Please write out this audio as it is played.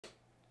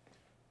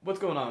What's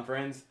going on,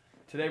 friends?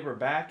 Today we're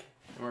back,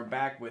 and we're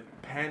back with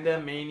Panda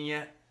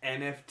Mania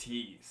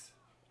NFTs.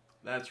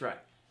 That's right,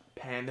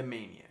 Panda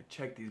Mania.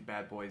 Check these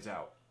bad boys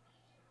out.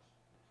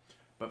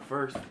 But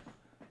first,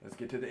 let's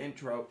get to the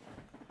intro.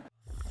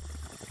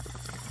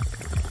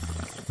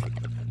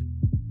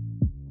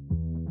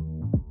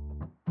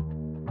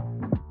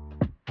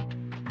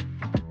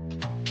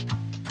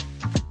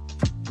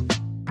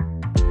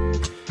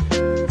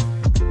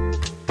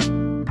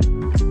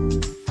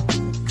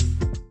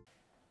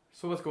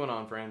 So what's going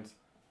on, friends?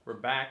 We're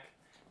back,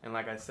 and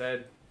like I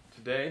said,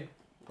 today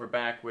we're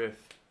back with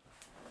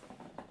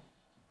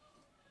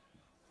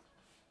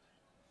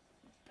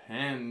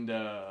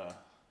Panda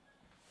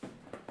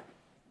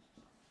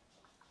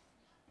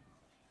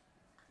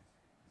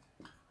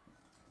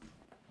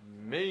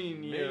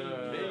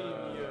Mania.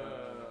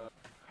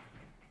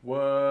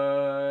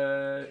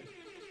 What?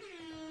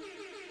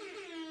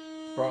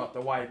 Brought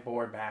the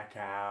whiteboard back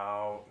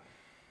out.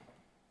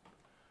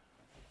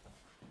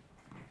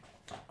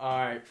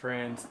 Alright,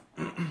 friends.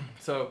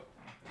 So,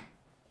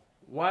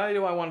 why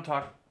do I want to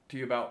talk to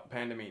you about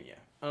Panda Mania?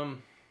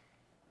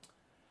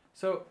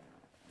 So,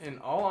 in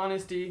all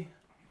honesty,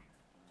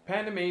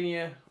 Panda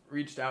Mania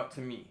reached out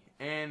to me,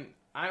 and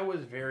I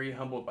was very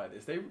humbled by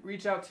this. They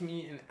reached out to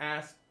me and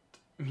asked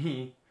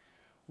me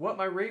what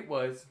my rate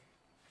was,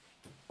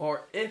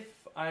 or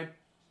if I,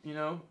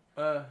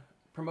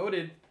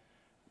 promoted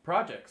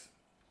projects,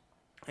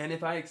 and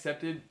if I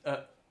accepted,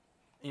 a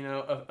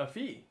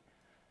fee.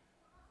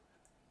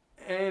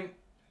 And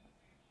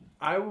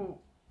I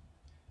will,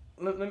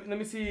 let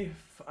me see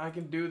if I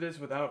can do this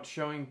without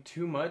showing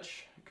too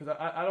much, because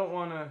I don't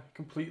want to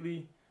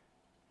completely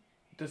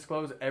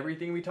disclose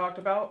everything we talked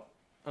about.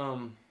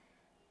 And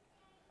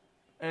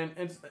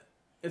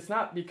it's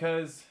not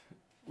because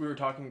we were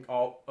talking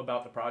all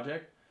about the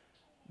project.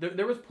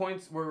 There was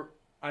points where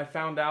I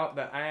found out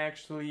that I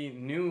actually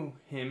knew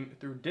him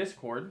through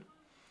Discord.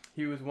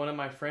 He was one of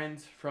my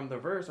friends from the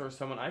verse, or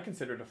someone I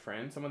considered a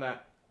friend, someone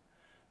that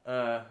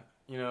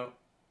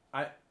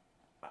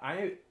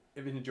I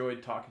have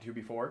enjoyed talking to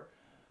before,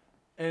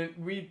 and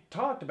we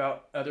talked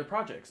about other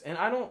projects. And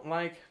I don't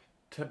like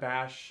to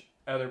bash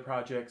other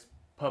projects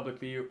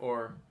publicly,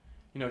 or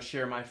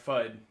share my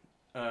FUD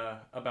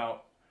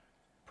about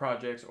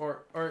projects,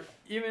 or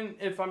even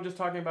if I'm just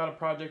talking about a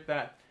project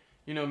that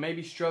may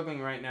be struggling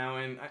right now,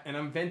 and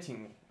I'm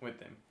venting with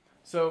them.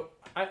 So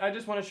I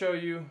just want to show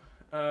you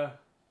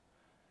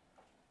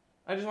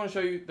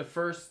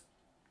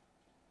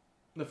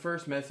the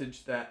first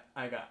message that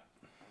I got.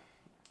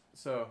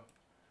 So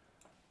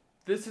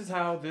this is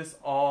how this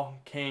all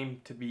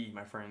came to be,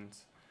 my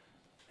friends.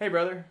 Hey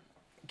brother,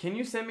 can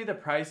you send me the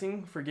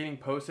pricing for getting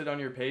posted on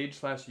your page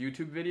 /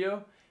 YouTube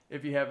video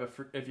if you have the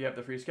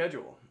free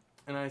schedule?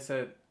 And I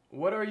said,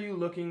 what are you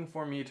looking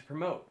for me to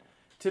promote?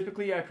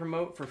 Typically I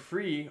promote for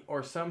free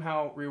or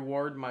somehow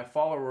reward my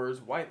followers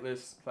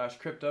whitelist /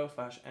 crypto /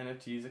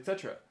 NFTs,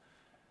 etc.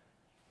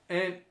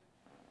 And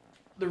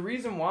the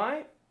reason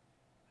why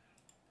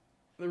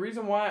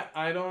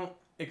I don't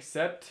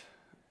accept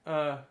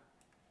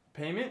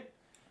payment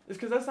is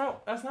because that's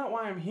not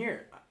why I'm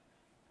here.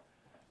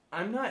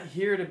 I'm not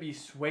here to be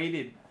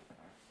swayed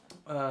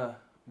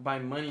by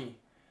money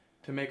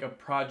to make a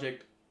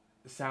project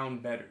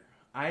sound better.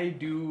 I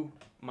do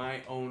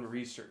my own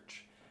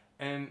research,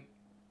 and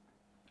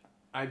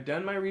I've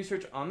done my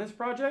research on this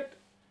project,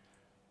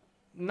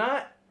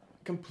 not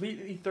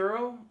completely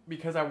thorough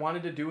because I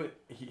wanted to do it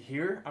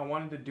here. I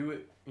wanted to do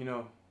it,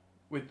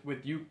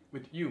 with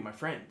you, my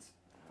friends.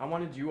 I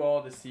wanted you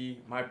all to see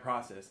my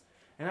process.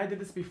 And I did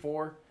this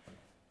before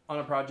on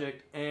a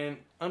project, and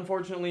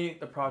unfortunately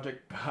the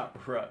project got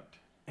rugged.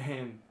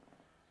 And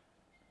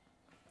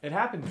it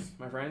happens,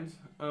 my friends.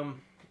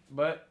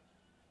 But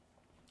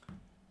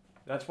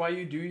that's why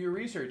you do your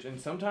research, and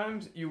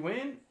sometimes you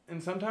win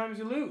and sometimes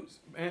you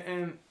lose.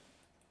 And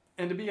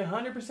to be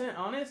 100%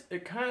 honest,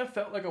 it kind of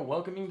felt like a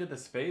welcoming to the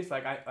space.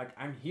 Like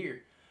I'm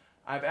here.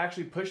 I've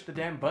actually pushed the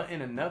damn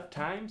button enough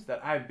times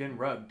that I've been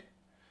rugged.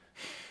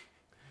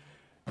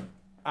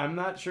 I'm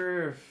not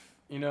sure if,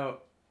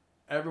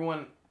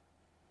 everyone...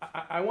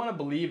 I want to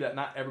believe that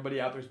not everybody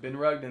out there's been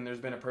rugged, and there's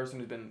been a person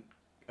who's been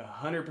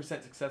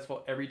 100%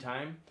 successful every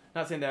time.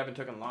 Not saying they haven't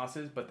taken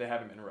losses, but they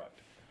haven't been rugged.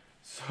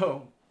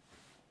 So,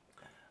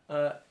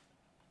 I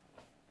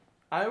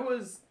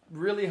was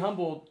really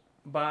humbled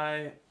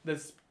by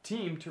this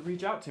team to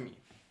reach out to me.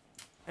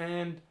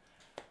 And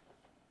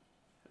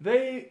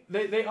they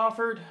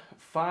offered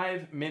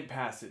 5 mint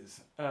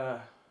passes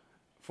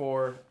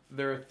for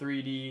their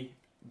 3D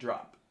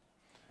drop.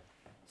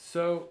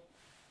 So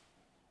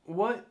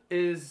what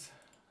is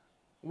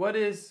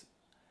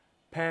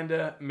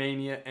Panda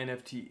Mania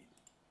NFT?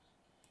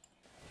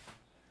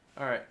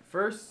 All right,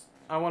 first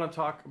I want to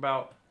talk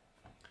about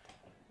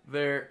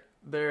they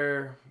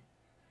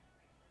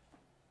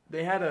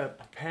had a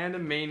Panda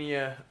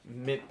Mania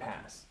mint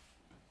pass.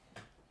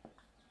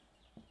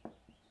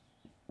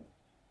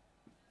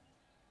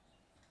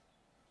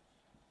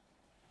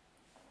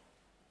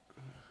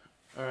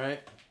 All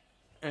right,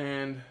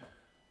 and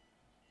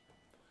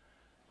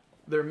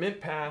their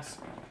mint pass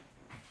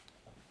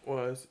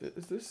was,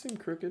 is this thing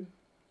crooked?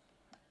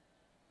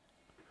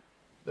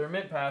 Their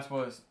mint pass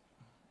was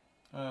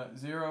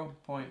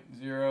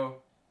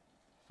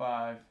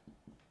 0.05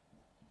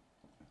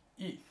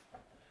 ETH.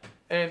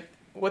 And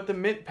what the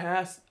mint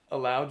pass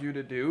allowed you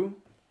to do,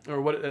 or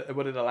what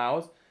it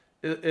allows,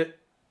 it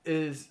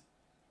is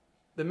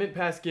the mint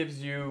pass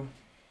gives you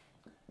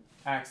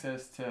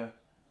access to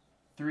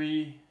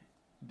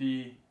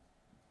 3D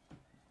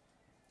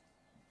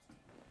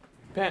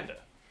Panda.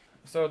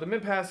 So the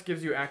mint pass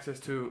gives you access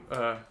to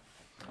a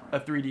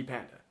 3D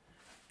Panda,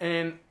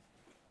 and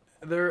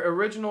their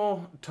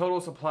original total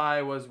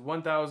supply was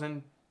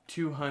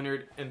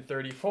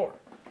 1,234.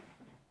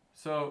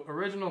 So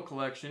original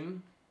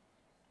collection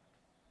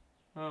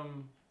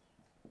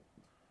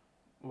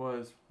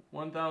was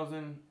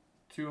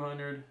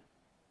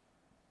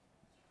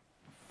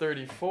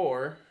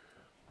 1,234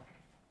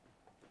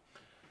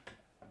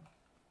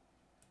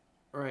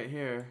 right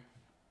here.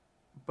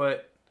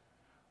 But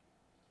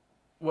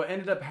what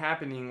ended up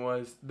happening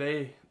was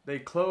they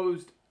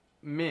closed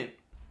mint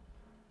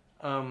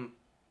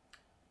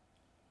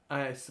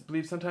I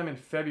believe sometime in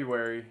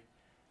February,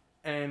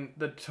 and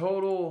the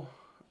total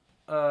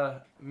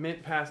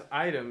mint pass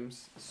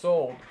items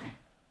sold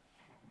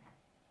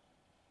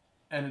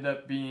ended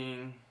up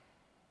being,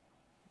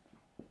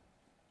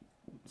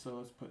 so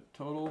let's put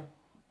total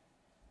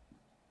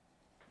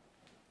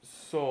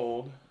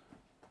sold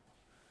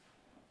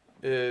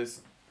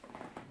is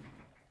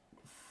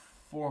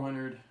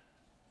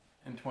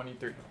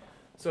 423.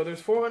 So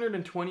there's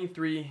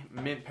 423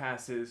 mint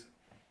passes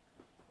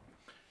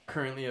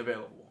currently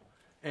available.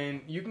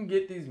 And you can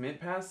get these mint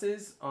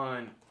passes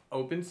on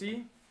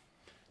OpenSea.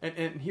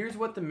 And here's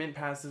what the mint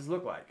passes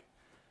look like.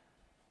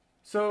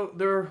 So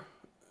they're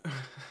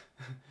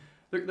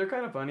they're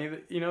kind of funny.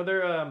 You know,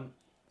 they're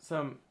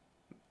some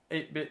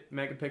 8-bit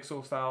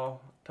megapixel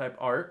style type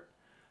art.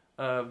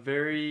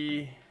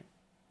 Very,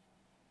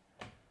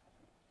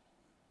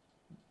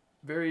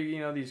 you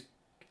know, these,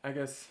 I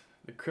guess,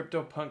 the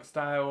CryptoPunk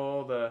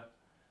style, the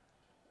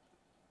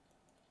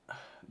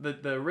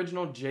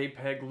original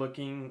JPEG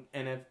looking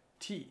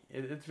NFT.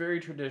 It's very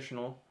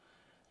traditional,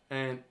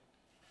 and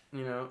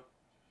you know,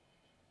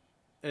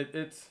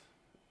 it's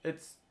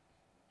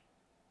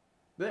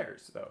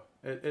theirs though.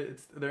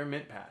 It's their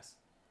mint pass.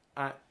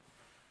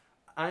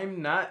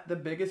 I'm not the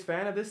biggest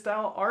fan of this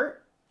style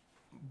art,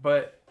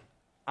 but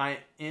I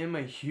am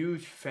a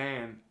huge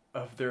fan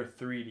of their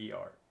 3D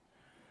art.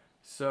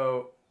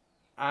 So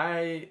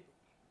I'm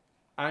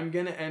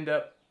gonna end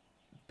up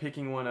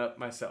picking one up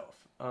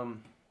myself.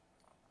 I'm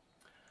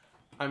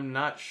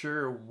not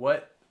sure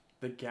what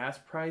the gas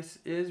price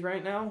is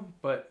right now,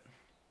 but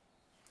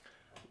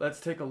let's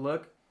take a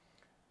look.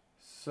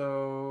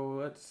 So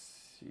let's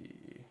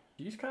see.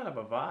 He's kind of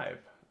a vibe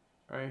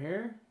right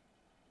here.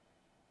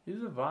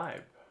 He's a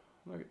vibe.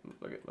 Look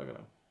at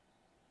him.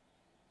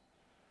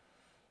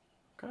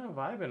 Kind of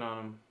vibing on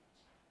him.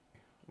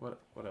 What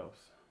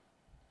else?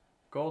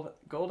 Gold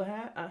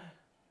hat?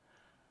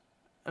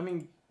 I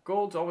mean,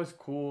 gold's always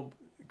cool.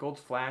 Gold's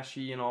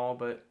flashy and all,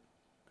 but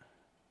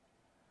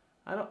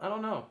I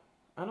don't know.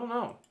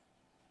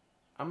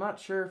 I'm not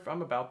sure if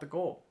I'm about the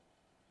gold.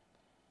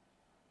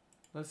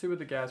 Let's see what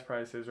the gas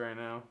price is right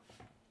now.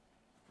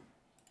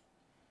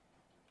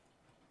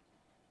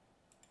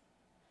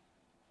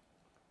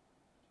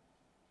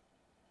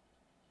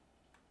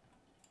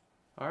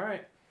 All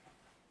right.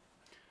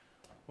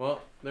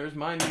 Well, there's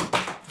my new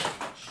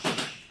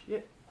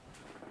shit.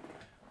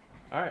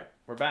 All right,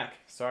 we're back.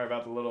 Sorry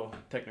about the little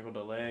technical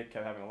delay.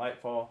 Kept having a light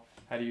fall.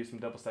 Had to use some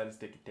double-sided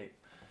sticky tape.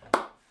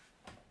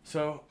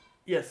 So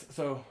yes,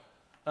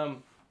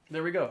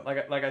 there we go.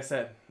 Like I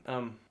said,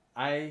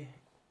 I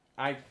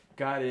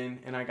got in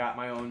and I got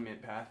my own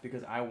mint path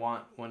because I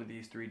want one of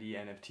these 3D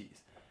NFTs,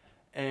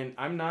 and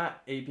I'm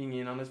not aping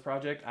in on this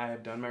project. I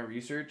have done my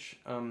research,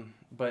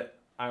 but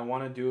I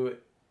want to do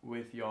it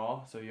with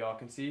y'all so y'all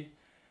can see.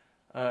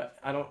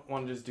 I don't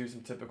want to just do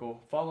some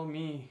typical follow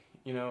me,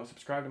 you know,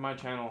 subscribe to my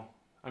channel.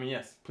 I mean,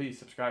 yes, please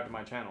subscribe to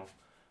my channel.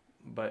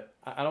 But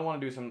I don't want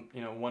to do some,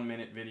 you know,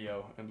 1-minute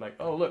video and like,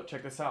 oh, look,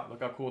 check this out.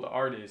 Look how cool the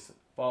art is.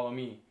 Follow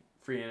me.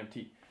 Free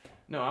NFT.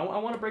 No, I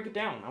want to break it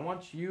down. I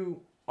want you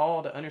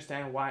all to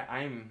understand why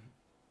I'm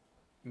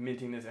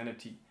minting this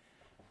NFT.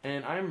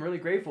 And I'm really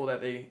grateful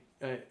that they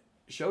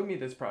showed me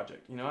this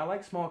project. You know, I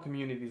like small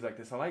communities like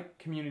this. I like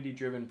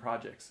community-driven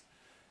projects.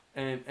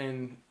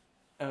 And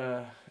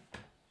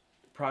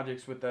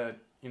projects with the,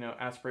 you know,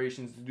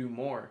 aspirations to do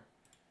more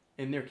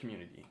in their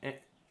community.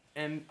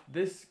 And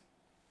this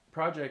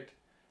project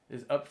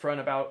is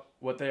upfront about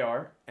what they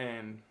are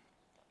and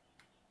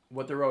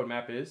what their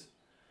roadmap is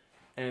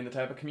and the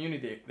type of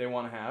community they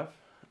want to have.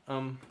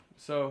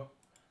 So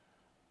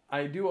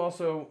I do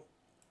also,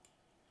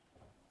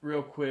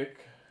 real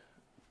quick,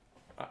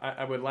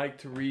 I would like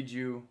to read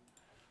you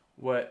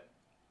what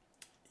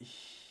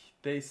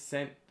the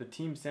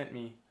team sent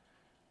me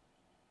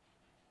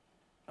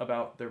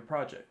about their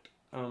project.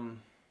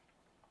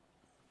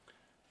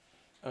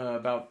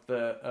 About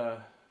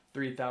the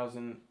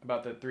 3,000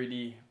 about the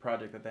 3D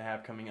project that they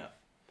have coming up.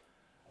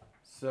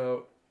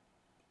 So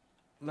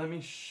let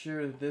me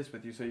share this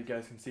with you so you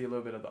guys can see a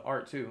little bit of the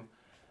art too.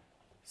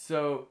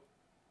 So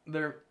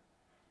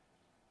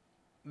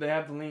they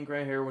have the link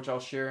right here, which I'll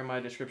share in my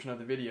description of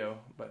the video.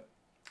 But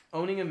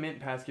owning a Mint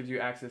Pass gives you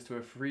access to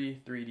a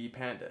free 3D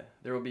panda.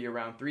 There will be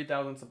around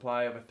 3,000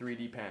 supply of a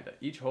 3D panda.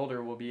 Each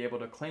holder will be able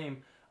to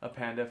claim a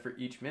panda for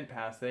each Mint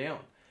Pass they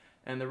own,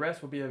 and the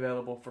rest will be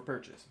available for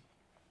purchase.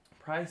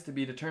 Price to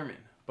be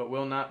determined, but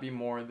will not be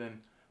more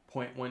than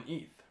 0.1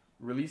 ETH.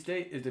 Release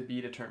date is to be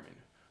determined.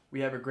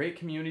 We have a great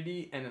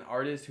community and an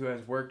artist who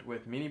has worked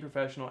with many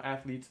professional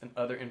athletes and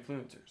other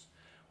influencers.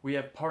 We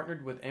have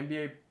partnered with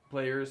NBA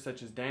players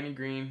such as Danny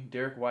Green,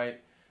 Derek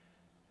White,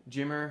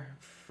 Jimmer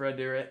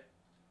Frederick,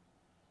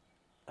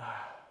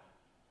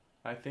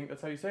 I think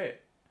that's how you say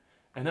it,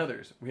 and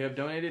others. We have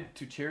donated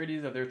to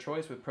charities of their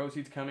choice, with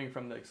proceeds coming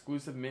from the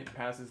exclusive Mint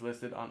Passes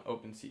listed on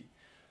OpenSea.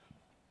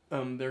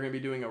 They're going to be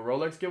doing a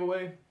Rolex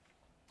giveaway,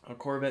 a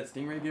Corvette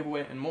Stingray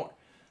giveaway, and more.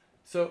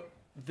 So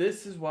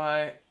this is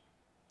why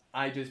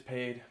I just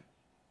paid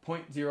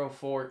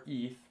 0.04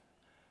 ETH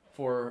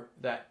for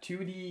that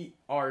 2D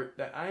art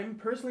that I'm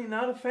personally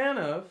not a fan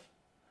of,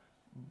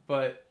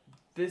 but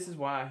this is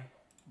why,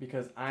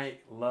 because I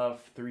love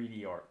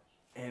 3D art,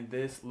 and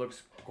this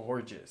looks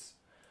gorgeous.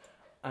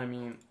 I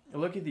mean,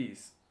 look at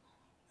these.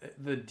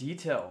 The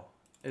detail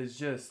is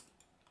just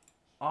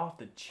off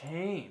the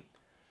chain.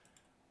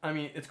 I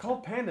mean, it's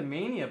called Panda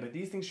Mania, but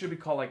these things should be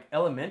called like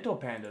elemental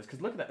pandas, because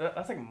look at that.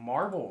 That's like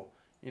marble.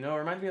 You know, it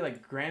reminds me of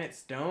like granite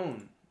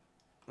stone.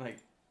 Like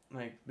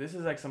this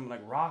is like some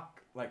like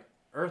rock, like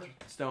earth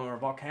stone or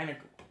volcanic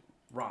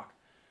rock.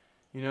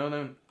 You know,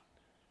 then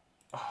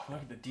oh,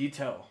 look at the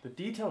detail. The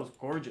detail is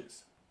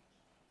gorgeous.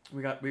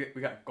 We got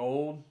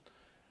gold.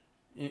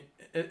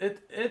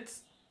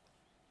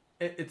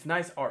 It's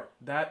nice art.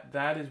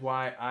 That is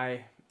why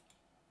I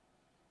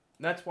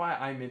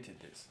minted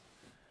this.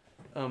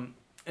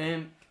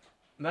 And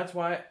that's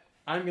why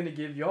I'm gonna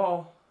give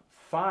y'all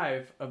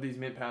 5 of these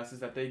Mint Passes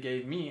that they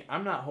gave me.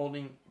 I'm not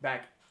holding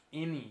back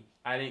any.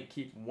 I didn't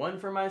keep one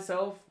for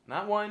myself.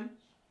 Not one.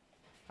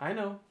 I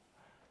know.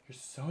 You're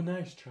so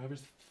nice,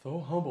 Travis. So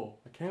humble.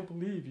 I can't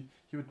believe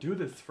you would do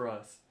this for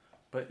us.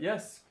 But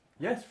yes,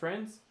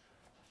 friends.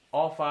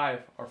 All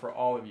 5 are for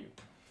all of you.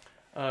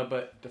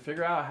 But to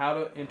figure out how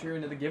to enter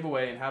into the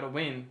giveaway and how to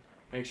win,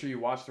 make sure you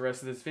watch the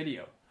rest of this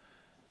video.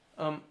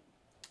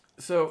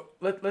 So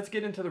let's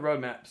get into the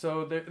roadmap.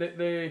 So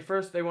they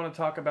first want to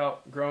talk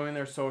about growing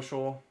their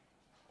social.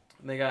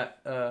 They got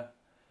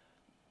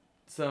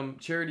some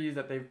charities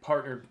that they've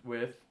partnered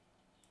with.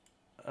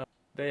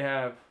 They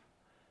have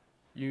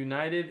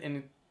United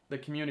in the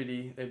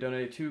Community. They've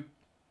donated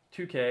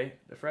 $2K.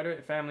 The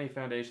Frederick Family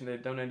Foundation,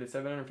 they've donated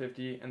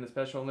 $750, and the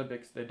Special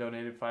Olympics, they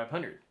donated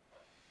 $500.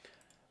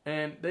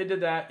 And they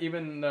did that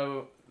even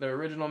though their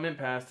original Mint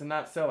Pass did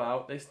not sell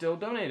out. They still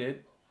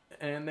donated,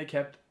 and they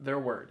kept their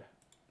word.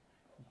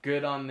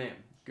 Good on them.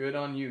 Good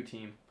on you,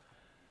 team.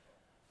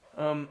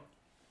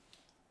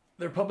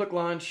 Their public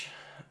launch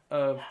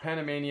of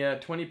Panda Mania,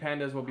 20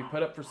 pandas will be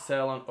put up for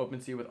sale on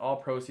OpenSea, with all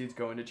proceeds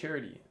going to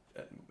charity.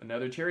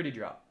 Another charity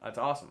drop. That's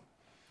awesome.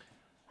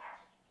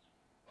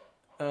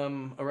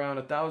 Around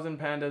 1,000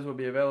 pandas will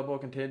be available,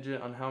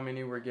 contingent on how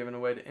many were given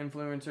away to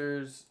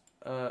influencers.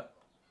 I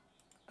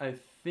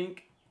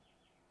think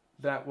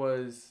that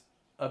was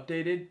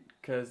updated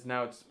because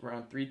now it's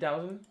around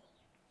 3,000.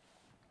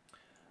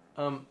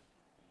 I'm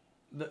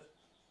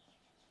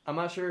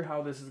not sure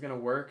how this is gonna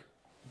work,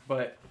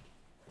 but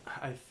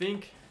I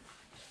think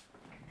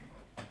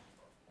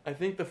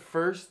the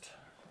first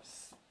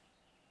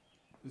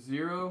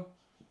 0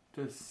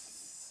 to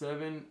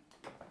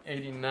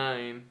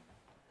 789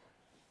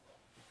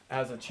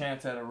 has a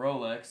chance at a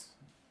Rolex.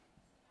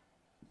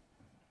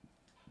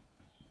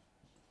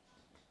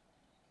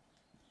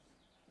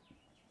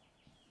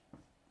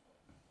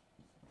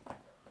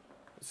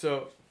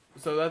 So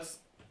that's,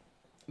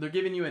 they're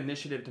giving you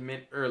initiative to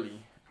mint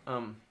early.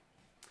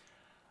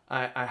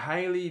 I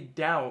highly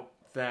doubt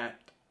that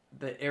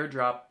the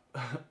airdrop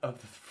of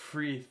the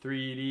free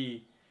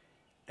 3D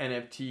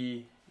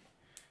NFT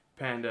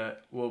panda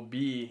will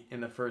be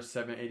in the first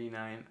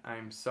 789.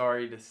 I'm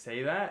sorry to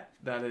say that.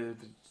 That is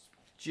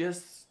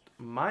just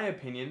my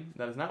opinion.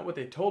 That is not what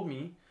they told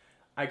me.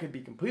 I could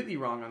be completely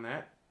wrong on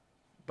that,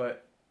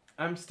 but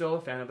I'm still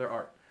a fan of their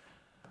art.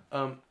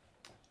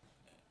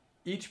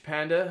 Each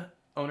panda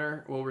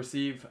owner will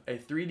receive a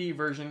 3D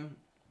version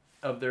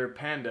of their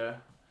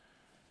panda.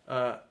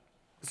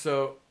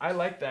 So I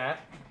like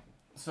that.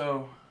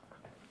 So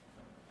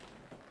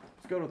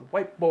let's go to the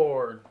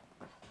whiteboard.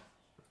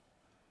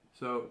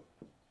 So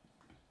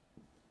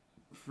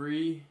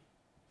free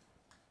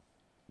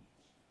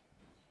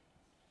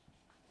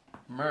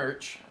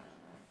merch.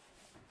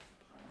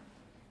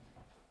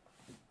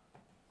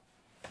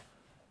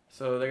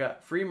 So they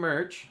got free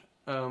merch.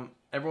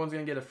 Everyone's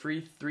gonna get a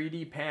free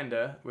 3D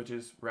panda, which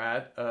is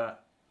rad.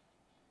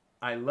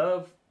 I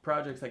love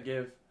projects that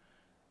give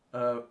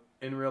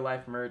in real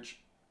life merch.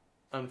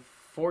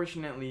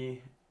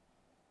 Unfortunately,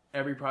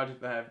 every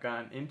project that I've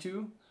gotten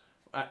into,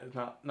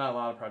 not a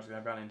lot of projects that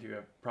I've gotten into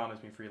have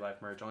promised me free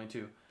life merch, only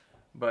two.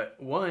 But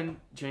one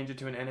changed it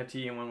to an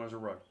NFT and one was a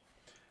rug.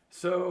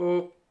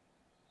 So,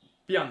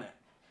 beyond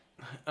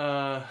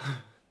that,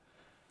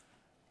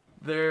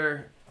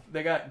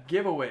 they got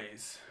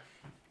giveaways.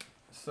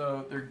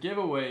 So, their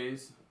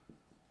giveaways.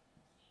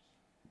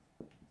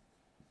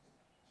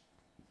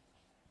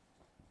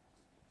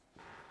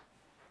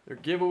 Their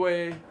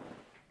giveaway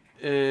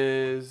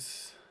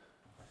is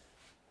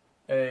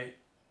a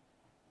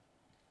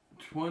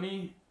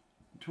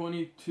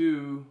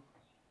 2022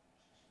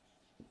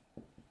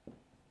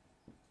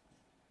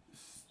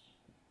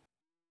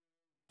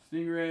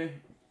 Stingray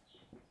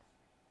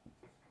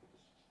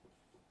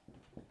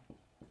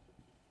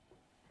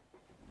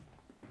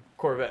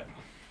Corvette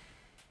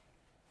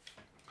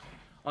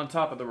on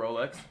top of the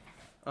Rolex.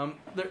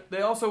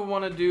 They also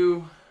want to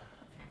do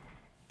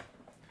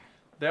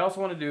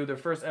their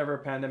first ever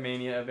Panda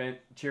Mania event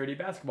charity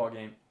basketball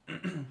game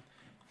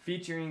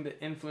featuring the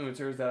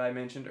influencers that I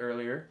mentioned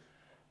earlier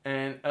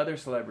and other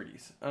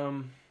celebrities.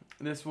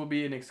 This will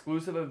be an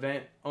exclusive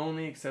event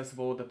only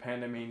accessible to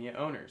Panda Mania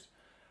owners.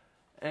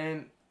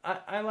 And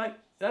I like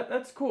that.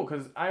 That's cool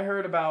because I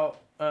heard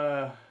about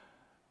what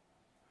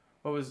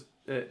was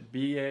it,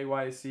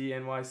 BAYC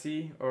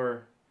NYC,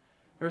 or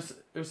there's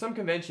some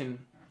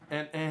convention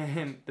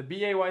and the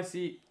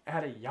BAYC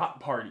had a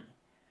yacht party.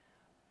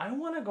 I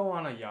want to go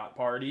on a yacht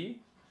party.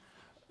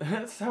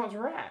 That sounds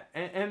rad.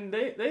 And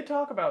they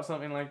talk about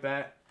something like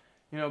that,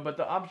 but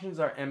the options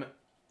are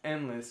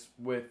endless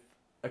with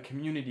a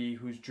community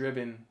who's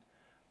driven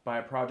by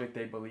a project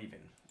they believe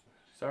in.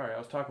 Sorry, I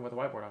was talking with the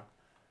whiteboard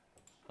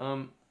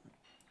on.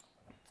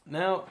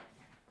 Now,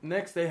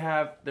 next they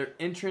have their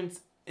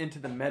entrance into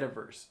the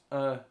metaverse.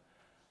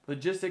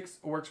 Logistics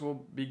works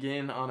will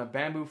begin on a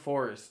bamboo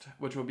forest,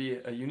 which will be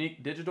a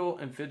unique digital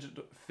and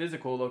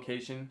physical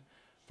location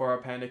for our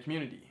Panda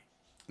community.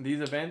 These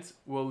events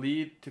will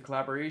lead to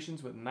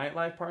collaborations with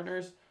nightlife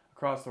partners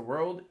across the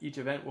world. Each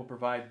event will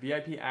provide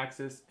VIP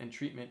access and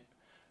treatment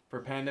for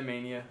Panda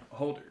Mania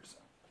holders.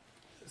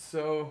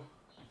 So,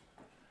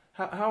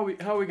 how are we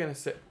gonna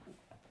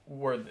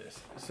word this?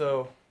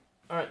 So,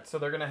 all right. So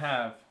they're gonna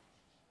have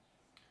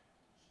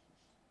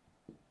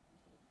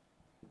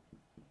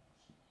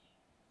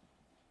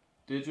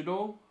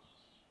digital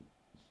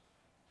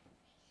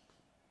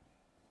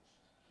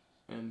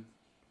and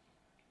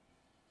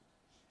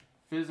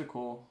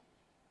physical.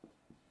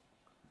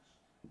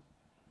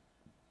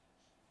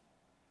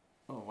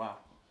 Oh wow,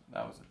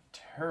 that was a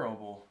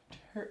terrible.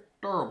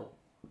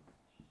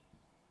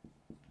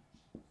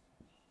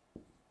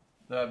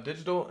 They have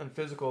digital and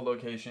physical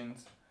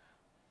locations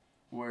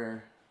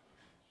where,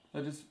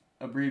 let's just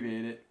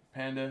abbreviate it,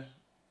 Panda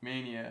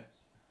Mania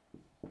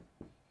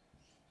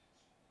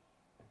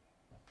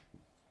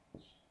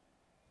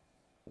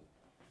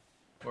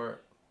where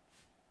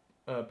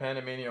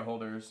Panda Mania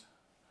holders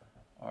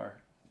are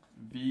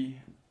VIPs.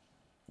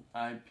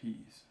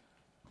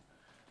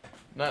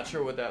 Not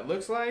sure what that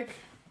looks like.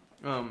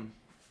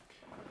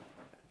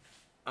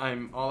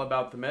 I'm all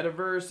about the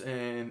metaverse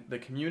and the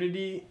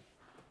community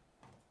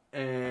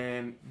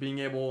and being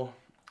able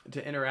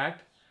to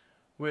interact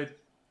with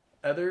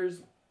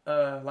others,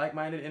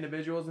 like-minded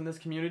individuals in this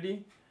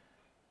community.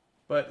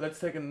 But let's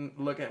take a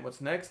look at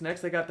what's next.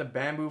 Next, they got the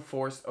Bamboo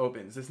Forest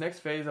opens. This next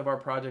phase of our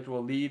project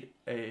will lead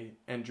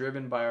and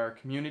driven by our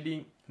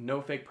community.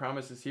 No fake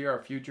promises here.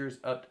 Our future is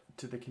up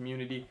to the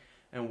community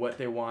and what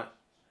they want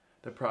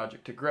the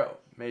project to grow.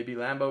 Maybe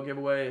Lambo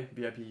giveaway,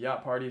 VIP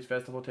yacht parties,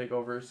 festival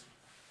takeovers.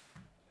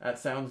 That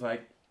sounds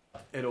like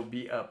it'll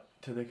be up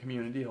to the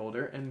community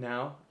holder, and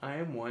now I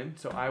am one,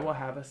 so I will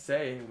have a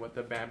say in what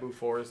the Bamboo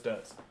Forest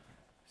does.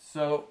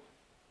 So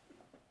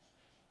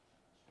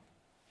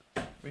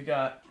we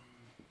got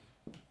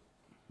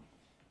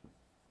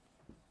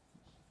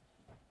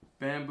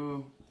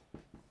Bamboo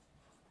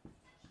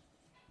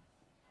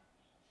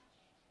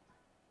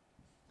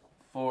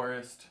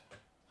Forest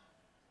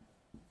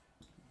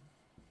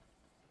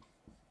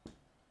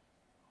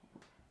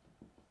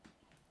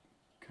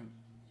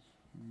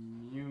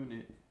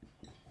Community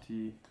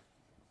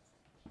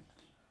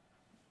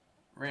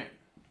Rant.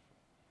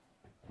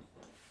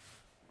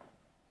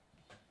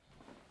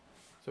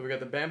 So we got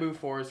the Bamboo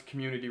Forest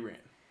Community Rant.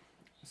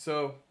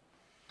 So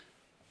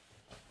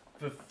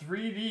the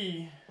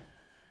 3D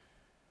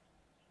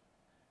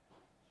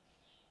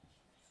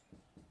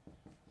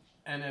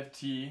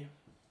NFT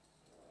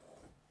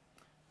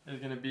is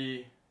going to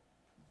be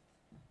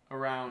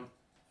around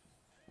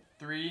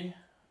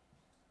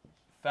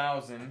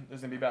 3,000.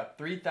 There's going to be about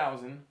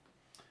 3,000.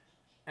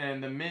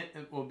 And the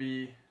mint will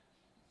be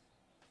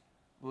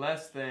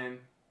less than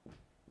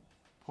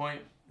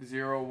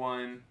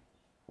 0.01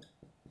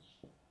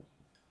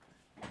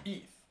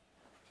 ETH.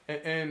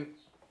 And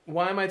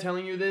why am I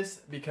telling you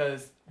this?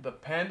 Because the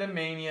Panda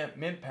Mania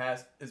Mint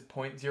Pass is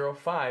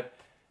 0.05.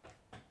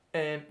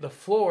 And the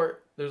floor,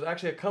 there's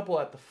actually a couple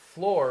at the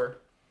floor.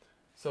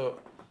 So,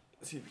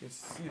 let's see if you can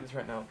see this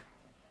right now.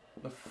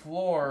 The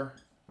floor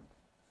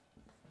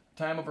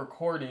time of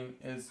recording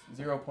is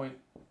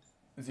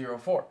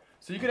 0.04.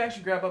 So you could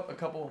actually grab up a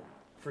couple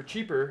for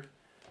cheaper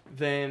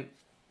than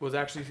was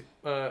actually,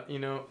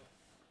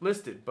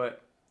 listed.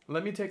 But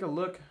let me take a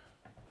look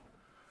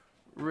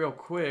real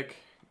quick,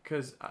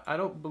 because I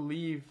don't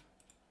believe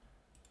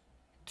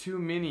too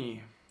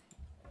many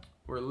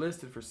were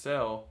listed for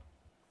sale.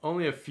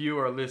 Only a few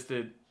are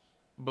listed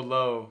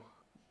below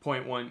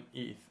 0.1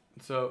 ETH.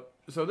 So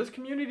this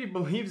community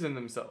believes in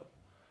themselves.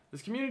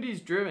 This community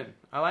is driven.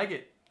 I like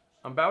it.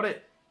 I'm about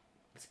it.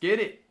 Let's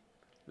get it.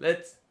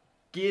 Let's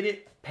get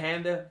it.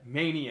 Panda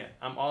Mania.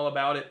 I'm all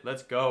about it.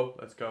 Let's go.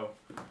 Let's go.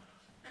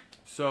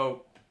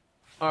 So,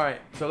 all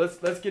right. So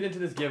let's get into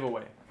this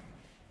giveaway.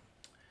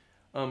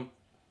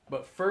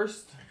 But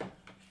first,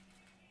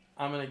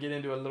 I'm gonna get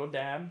into a little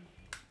dab.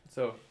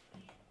 So,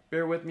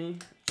 bear with me.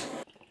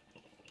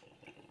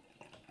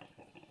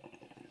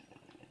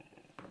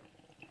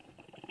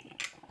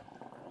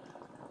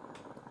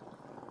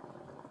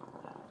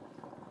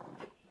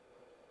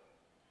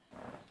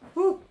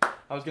 Woo!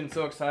 I was getting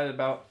so excited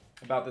about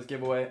this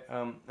giveaway.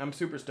 I'm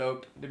super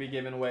stoked to be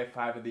giving away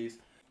 5 of these.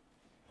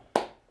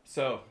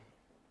 So,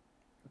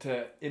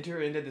 to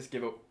enter into this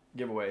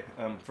giveaway,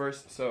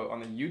 first, so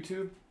on the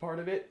YouTube part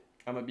of it,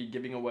 I'm gonna be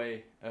giving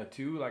away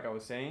 2, like I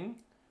was saying,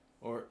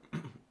 or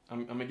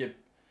I'm gonna give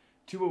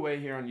 2 away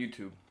here on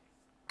YouTube.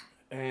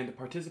 And to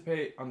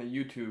participate on the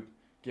YouTube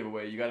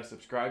giveaway, you gotta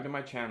subscribe to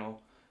my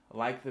channel,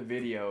 like the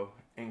video,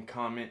 and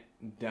comment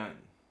done.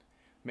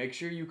 Make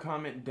sure you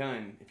comment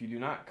done. If you do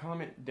not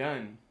comment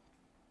done,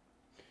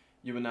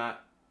 you will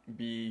not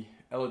be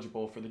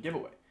eligible for the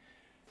giveaway.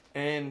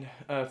 And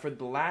for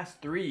the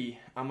last 3,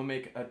 I'm gonna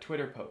make a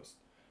Twitter post.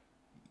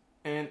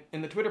 And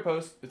in the Twitter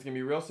post, it's gonna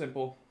be real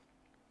simple.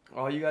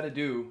 All you gotta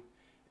do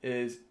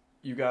is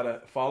you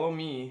gotta follow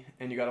me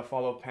and you gotta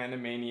follow Panda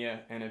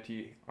Mania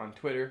NFT on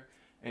Twitter,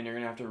 and you're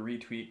gonna have to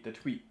retweet the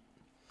tweet.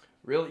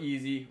 Real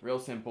easy, real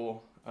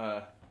simple.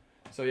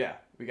 So yeah,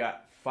 we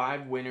got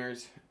 5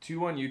 winners,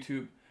 2 on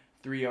YouTube,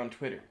 3 on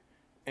Twitter.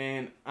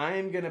 And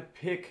I'm gonna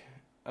pick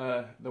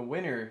the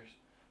winners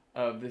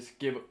of these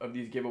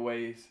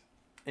giveaways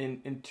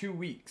in 2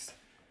 weeks.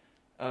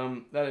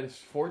 That is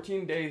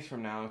 14 days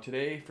from now.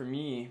 Today for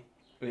me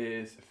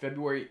is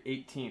February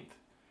 18th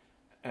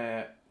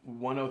at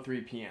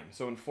 1:03 p.m.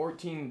 So in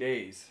 14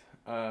 days,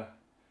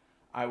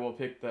 I will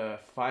pick the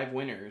 5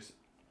 winners,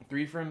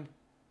 3 from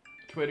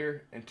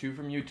Twitter and 2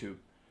 from YouTube.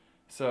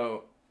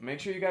 So make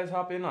sure you guys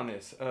hop in on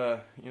this.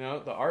 The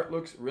art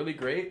looks really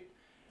great.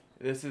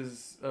 This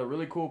is a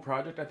really cool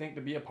project, I think,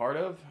 to be a part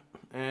of.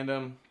 And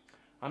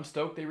I'm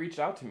stoked they reached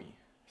out to me.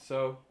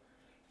 So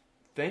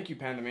thank you,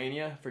 Panda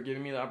Mania, for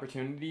giving me the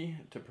opportunity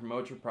to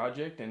promote your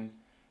project, and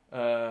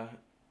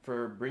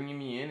for bringing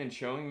me in and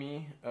showing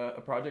me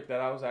a project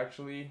that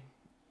actually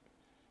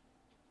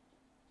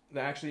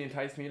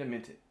enticed me to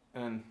mint it.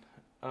 And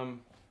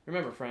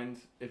remember,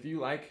 friends, if you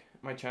like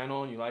my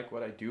channel and you like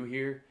what I do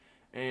here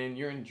and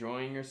you're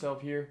enjoying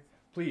yourself here,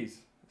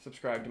 please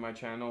subscribe to my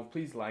channel.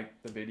 Please like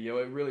the video.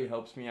 It really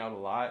helps me out a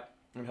lot.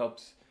 It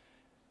helps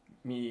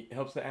the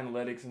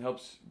analytics and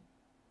helps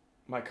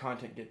my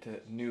content get to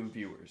new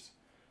viewers.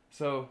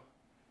 So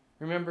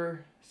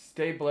remember,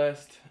 stay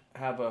blessed,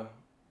 have a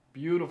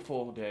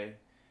beautiful day,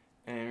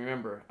 and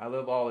remember, I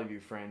love all of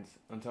you, friends.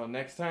 Until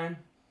next time,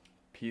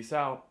 peace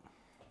out.